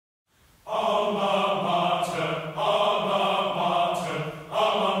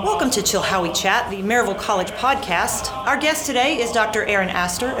to Chilhowie Chat, the Maryville College podcast. Our guest today is Dr. Aaron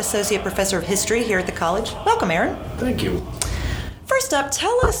Astor, Associate Professor of History here at the college. Welcome, Aaron. Thank you. First up,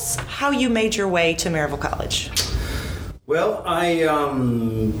 tell us how you made your way to Maryville College. Well, I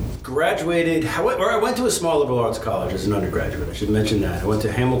graduated, I went to a small liberal arts college as an undergraduate. I should mention that. I went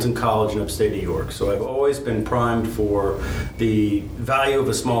to Hamilton College in upstate New York. So I've always been primed for the value of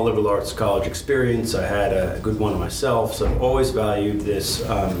a small liberal arts college experience. I had a good one myself, so I've always valued this.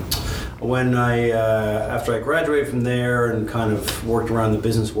 After I graduated from there and kind of worked around the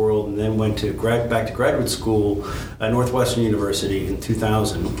business world and then went to back to graduate school at Northwestern University in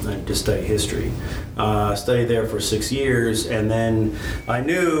 2000 to study history. Studied there for 6 years, and then I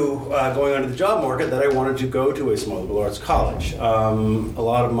knew going onto the job market that I wanted to go to a small liberal arts college. A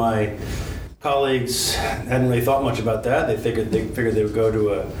lot of my colleagues hadn't really thought much about that. They figured they would go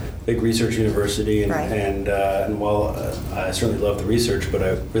to a big research university, and while I certainly love the research, but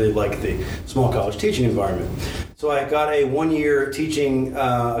I really like the small college teaching environment. So I got a 1-year teaching,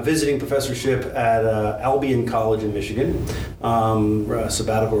 visiting professorship at Albion College in Michigan, a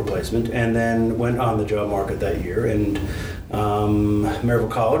sabbatical replacement, and then went on the job market that year. And Maryville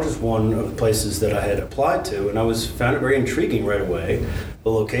College is one of the places that I had applied to, and found it very intriguing right away. The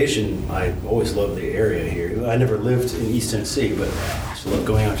location, I always loved the area here. I never lived in East Tennessee, but I just loved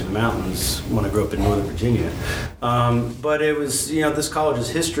going out to the mountains when I grew up in Northern Virginia. But it was, this college's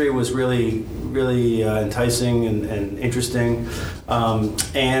history was really, really enticing and interesting. I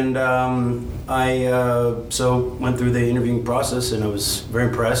went through the interviewing process, and I was very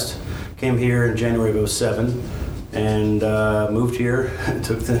impressed. Came here in January of 2007. And moved here,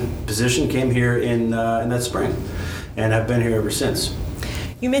 took the position, came here in that spring, and I've been here ever since.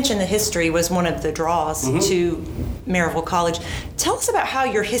 You mentioned the history was one of the draws to Maryville College. Tell us about how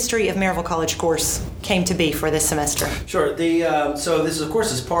your History of Maryville College course came to be for this semester. Sure. So this, of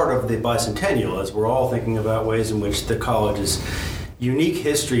course, is part of the bicentennial, as we're all thinking about ways in which the college's unique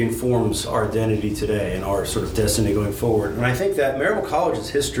history informs our identity today and our sort of destiny going forward. And I think that Maryville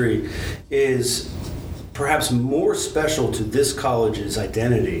College's history is perhaps more special to this college's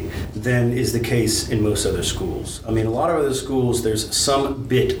identity than is the case in most other schools. I mean, a lot of other schools, there's some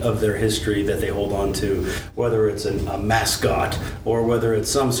bit of their history that they hold on to, whether it's a mascot or whether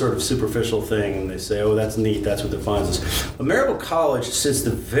it's some sort of superficial thing, and they say, oh, that's neat, that's what defines us. But Maryville College, since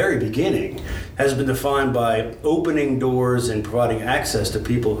the very beginning, has been defined by opening doors and providing access to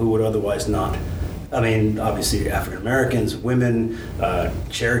people who would otherwise not. I mean, obviously African Americans, women,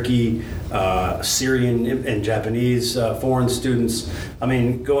 Cherokee, Syrian and Japanese foreign students. I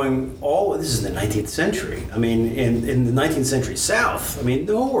mean, this is the 19th century. I mean, in the 19th century South, I mean,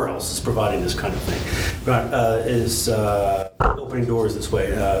 nowhere else is providing this kind of thing. Opening doors this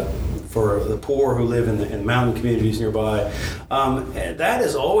way for the poor who live in the mountain communities nearby. And that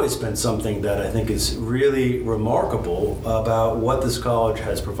has always been something that I think is really remarkable about what this college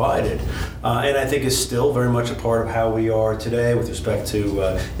has provided. And I think is still very much a part of how we are today with respect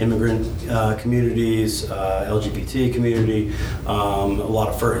to immigrant communities, LGBT community, a lot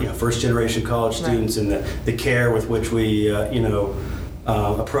of first generation college students, and the care with which we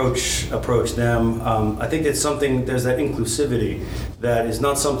approach them. I think there's that inclusivity that is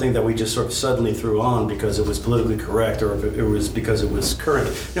not something that we just sort of suddenly threw on because it was politically correct or if it was because it was current.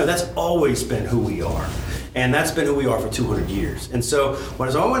 That's always been who we are. And that's been who we are for 200 years. And so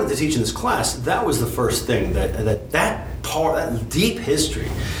as I wanted to teach in this class, that was the first thing, that deep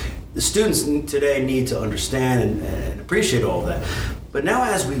history, the students today need to understand and appreciate all of that. But now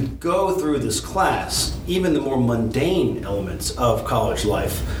as we go through this class, even the more mundane elements of college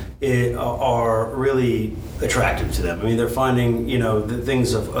life are really attractive to them. I mean, they're finding, the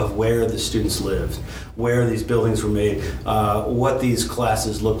things of where the students lived, where these buildings were made, what these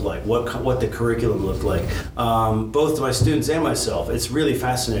classes looked like, what the curriculum looked like. Both to my students and myself, it's really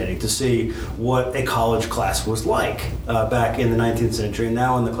fascinating to see what a college class was like back in the 19th century. And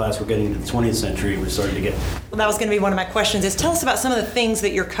now in the class we're getting into the 20th century, we're starting to get... Well, that was going to be one of my questions, is tell us about some of the things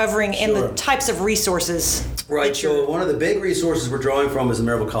that you're covering and the types of resources. Right, so one of the big resources we're drawing from is the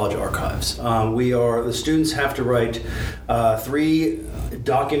Maryville College Archives. The students have to write 3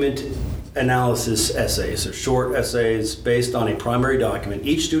 document analysis essays, or short essays based on a primary document.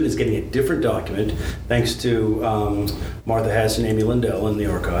 Each student is getting a different document, thanks to Martha Hess and Amy Lindell in the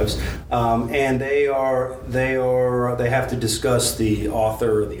archives, and they have to discuss the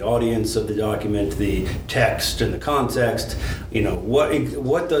author, the audience of the document, the text and the context.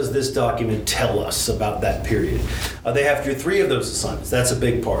 What does this document tell us about that period? They have to do 3 of those assignments. That's a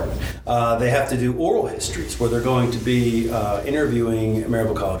big part. They have to do oral histories, where they're going to be interviewing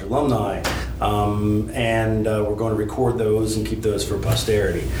Maryville College alumni, and we're going to record those and keep those for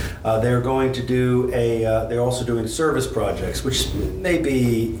posterity. They're going to do they're also doing service projects, which may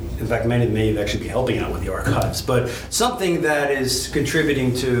be, in fact, many may actually be helping out with the archives, but something that is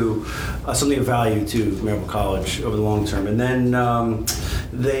contributing to something of value to Maryville College over the long term. And then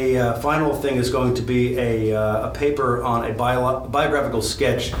the final thing is going to be a paper on a biographical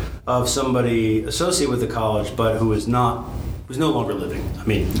sketch of somebody associated with the college, but who's no longer living. I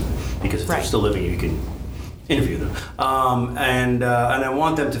mean, because if they're still living, you can interview them. And I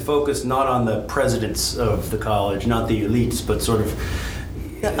want them to focus not on the presidents of the college, not the elites, but sort of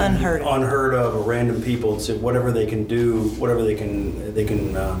the unheard of, or random people, to whatever they can do, whatever they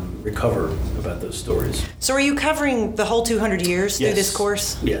can recover about those stories. So are you covering the whole 200 years through this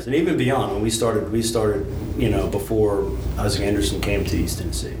course? Yes, and even beyond. When we started, before Isaac Anderson came to East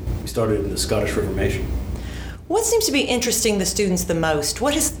Tennessee. We started in the Scottish Reformation. What seems to be interesting the students the most?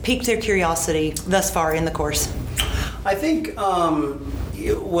 What has piqued their curiosity thus far in the course? I think,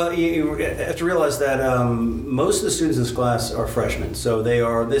 you have to realize that most of the students in this class are freshmen. So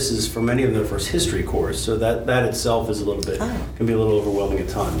this is, for many of them, their first history course. So that itself is can be a little overwhelming at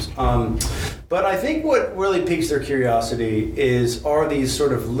times. But I think what really piques their curiosity are these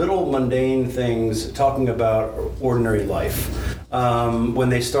sort of little mundane things talking about ordinary life. When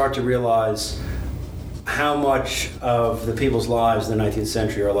they start to realize how much of the people's lives in the 19th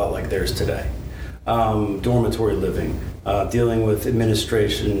century are a lot like theirs today. Dormitory living, dealing with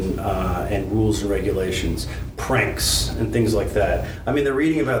administration and rules and regulations, pranks and things like that. I mean, they're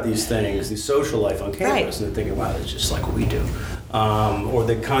reading about these things, the social life on campus, and they're thinking, wow, that's just like what we do. Or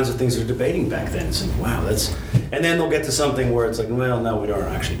the kinds of things they're debating back then. It's like, wow, and then they'll get to something where it's like, well, no, we aren't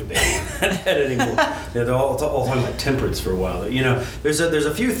actually debating that anymore. They're all talking about temperance for a while. There's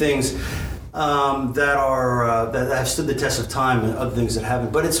a few things that have stood the test of time, and other things that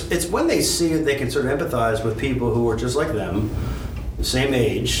haven't. But it's when they see it, they can sort of empathize with people who are just like them, the same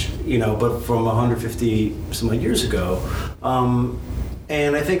age, but from 150 some odd years ago.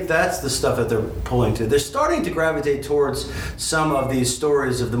 And I think that's the stuff that they're pulling to. They're starting to gravitate towards some of these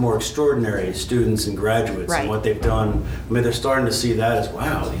stories of the more extraordinary students and graduates and what they've done. I mean, they're starting to see that as,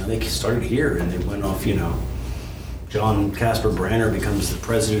 wow, they started here and they went off, John Casper Branner becomes the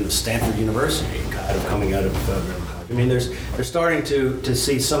president of Stanford University, kind of coming out of Maryville College. I mean, they're starting to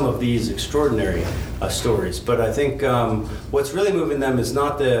see some of these extraordinary stories. But I think what's really moving them is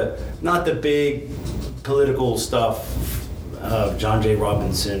not the big political stuff of John J.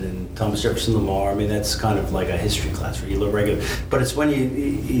 Robinson and Thomas Jefferson Lamar. I mean, that's kind of like a history class where you look regular. But it's when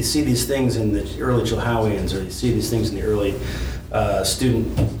you see these things in the early Chilhowians, or you see these things in the early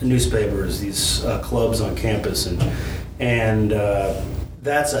student newspapers, these clubs on campus, and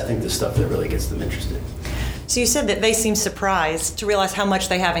that's, I think, the stuff that really gets them interested. So you said that they seem surprised to realize how much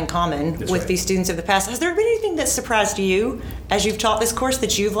they have in common with these students of the past. Has there been anything that surprised you as you've taught this course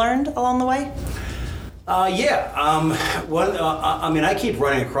that you've learned along the way? I keep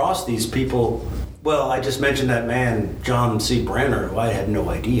running across these people. Well, I just mentioned that man, John C. Branner, who I had no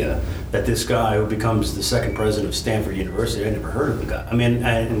idea that this guy who becomes the second president of Stanford University, I never heard of the guy. I mean,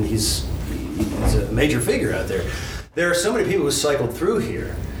 and he's a major figure out there. There are so many people who cycled through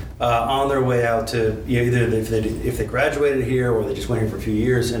here on their way out to, either if they graduated here or they just went here for a few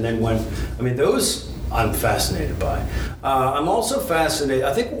years and then went. I mean, those I'm fascinated by. I'm also fascinated.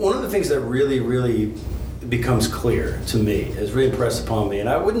 I think one of the things that really, really becomes clear to me, is really impressed upon me, and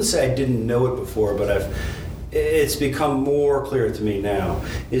I wouldn't say I didn't know it before, but it's become more clear to me now,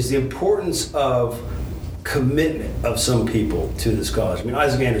 is the importance of commitment of some people to this college. I mean,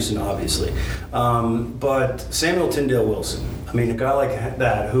 Isaac Anderson, obviously, but Samuel Tyndale Wilson. I mean, a guy like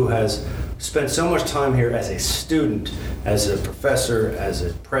that who has spent so much time here as a student, as a professor, as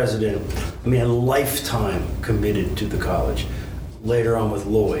a president. I mean, a lifetime committed to the college. Later on with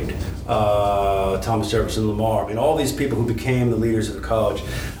Lloyd, Thomas Jefferson Lamar. I mean, all these people who became the leaders of the college.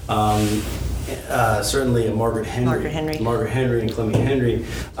 Certainly Margaret Henry and Clement Henry.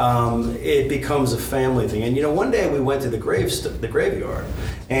 It becomes a family thing. And one day we went to the graveyard,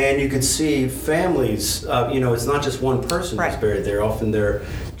 and you could see families. It's not just one person who's buried there. Often they're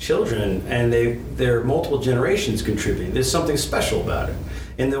children, and they're multiple generations contributing. There's something special about it,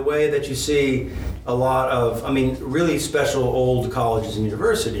 in the way that you see a lot of, really special old colleges and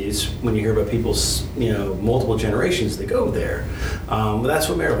universities. When you hear about people's, multiple generations that go there, that's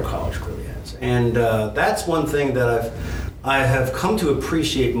what Maryville College really has. And that's one thing that I have come to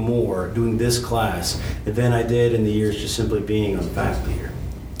appreciate more doing this class than I did in the years just simply being on the faculty here.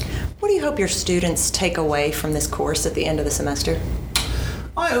 What do you hope your students take away from this course at the end of the semester?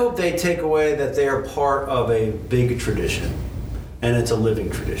 I hope they take away that they are part of a big tradition, and it's a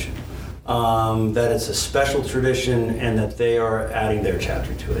living tradition. that it's a special tradition, and that they are adding their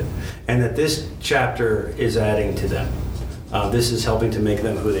chapter to it, and that this chapter is adding to them. This is helping to make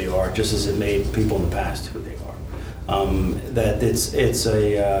them who they are, just as it made people in the past who they are. That it's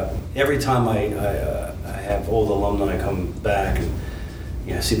every time I have old alumni come back and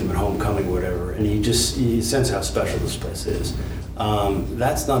see them at homecoming or whatever, and you sense how special this place is.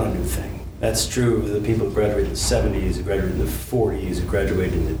 That's not a new thing. That's true of the people who graduated in the 70s, who graduated in the 40s, who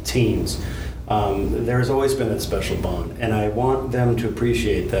graduated in the teens. There's always been that special bond, and I want them to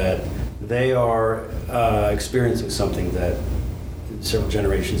appreciate that they are experiencing something that several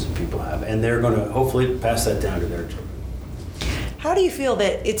generations of people have, and they're going to hopefully pass that down to their children. How do you feel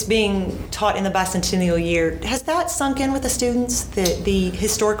that it's being taught in the bicentennial year? Has that sunk in with the students, the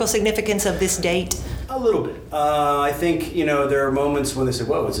historical significance of this date? A little bit. I think, there are moments when they say,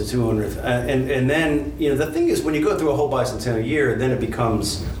 whoa, it's the 200th. And then, the thing is, when you go through a whole bicentennial year, then it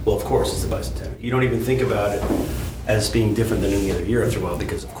becomes, well, of course it's the bicentennial. You don't even think about it as being different than any other year after a while,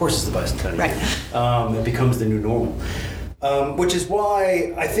 because of course it's the bicentennial year. It becomes the new normal. Which is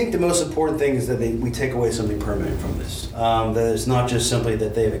why I think the most important thing is that we take away something permanent from this. That it's not just simply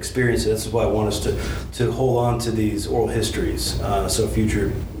that they've experienced it. This is why I want us to hold on to these oral histories, so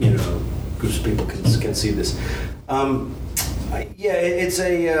future groups of people can see this. It's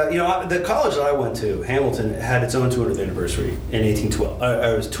the college that I went to, Hamilton, had its own 200th anniversary in 1812.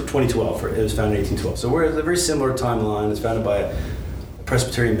 It was 2012. It was founded in 1812. So we're at a very similar timeline. It's founded by a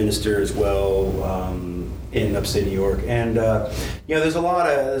Presbyterian minister as well. In upstate New York, and there's a lot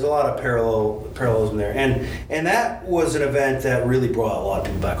of parallelism there, and that was an event that really brought a lot of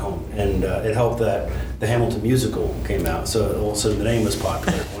people back home, and it helped that the Hamilton musical came out, so all of a sudden the name was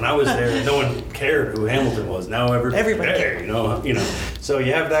popular. When I was there, no one cared who Hamilton was. Now everybody cares, So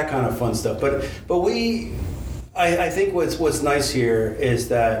you have that kind of fun stuff, but I think what's nice here is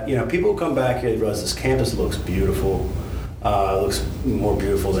that people who come back here realize this campus looks beautiful. Looks more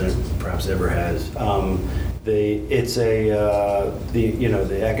beautiful than it perhaps ever has. The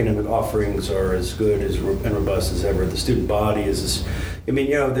academic offerings are as good and robust as ever. The student body is,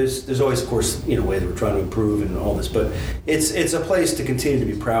 there's always, of course, ways we're trying to improve and all this, but it's a place to continue to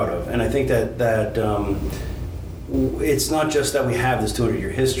be proud of. And I think that it's not just that we have this 200-year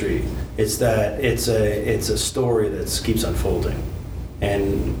history. It's that it's a story that keeps unfolding,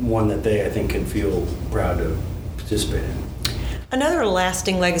 and one that they, I think, can feel proud to participate in. Another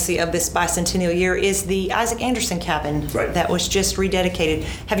lasting legacy of this bicentennial year is the Isaac Anderson cabin that was just rededicated.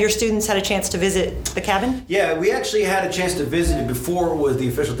 Have your students had a chance to visit the cabin? Yeah, we actually had a chance to visit it before it was the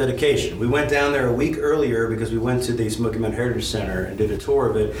official dedication. We went down there a week earlier because we went to the Smoky Mountain Heritage Center and did a tour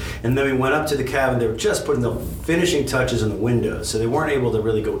of it, and then we went up to the cabin. They were just putting the finishing touches on the windows, so they weren't able to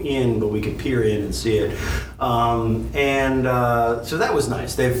really go in, but we could peer in and see it. So that was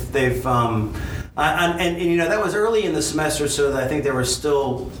nice. They've that was early in the semester, so that I think they were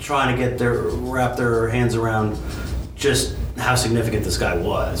still trying to wrap their hands around just how significant this guy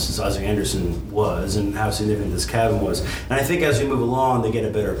was, Isaac Anderson was, and how significant this cabin was. And I think as we move along, they get a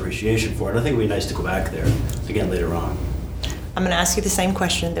better appreciation for it. I think it would be nice to go back there again later on. I'm going to ask you the same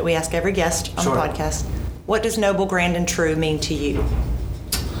question that we ask every guest on the podcast. What does noble, grand, and true mean to you?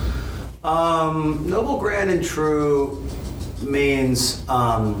 Noble, grand, and true means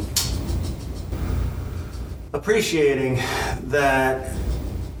appreciating that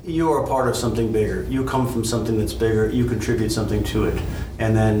you are a part of something bigger. You come from something that's bigger. You contribute something to it.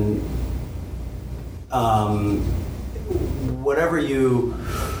 And then whatever you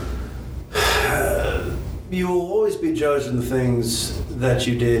will always be judged in the things that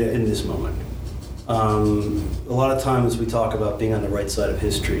you did in this moment. A lot of times we talk about being on the right side of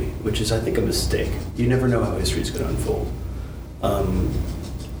history, which is, I think, a mistake. You never know how history is going to unfold.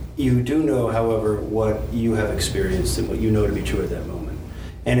 You do know, however, what you have experienced and what you know to be true at that moment.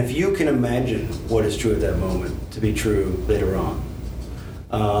 And if you can imagine what is true at that moment to be true later on,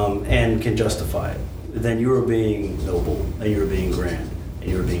 and can justify it, then you are being noble, and you are being grand, and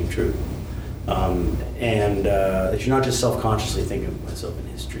you are being true. That you're not just self-consciously thinking of myself in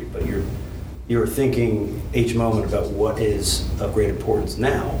history, but you're thinking each moment about what is of great importance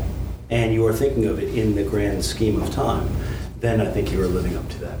now, and you are thinking of it in the grand scheme of time. Then I think you are living up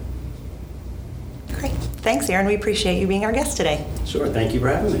to that. Great. Thanks, Aaron. We appreciate you being our guest today. Sure. Thank you for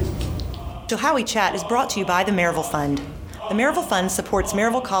having me. So How We Chat is brought to you by the Maryville Fund. The Maryville Fund supports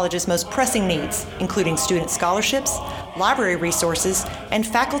Maryville College's most pressing needs, including student scholarships, library resources, and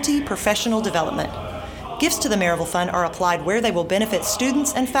faculty professional development. Gifts to the Maryville Fund are applied where they will benefit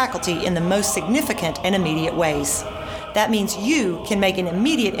students and faculty in the most significant and immediate ways. That means you can make an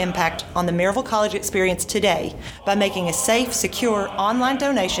immediate impact on the Maryville College experience today by making a safe, secure online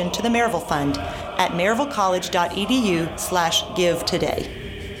donation to the Maryville Fund at maryvillecollege.edu/give today.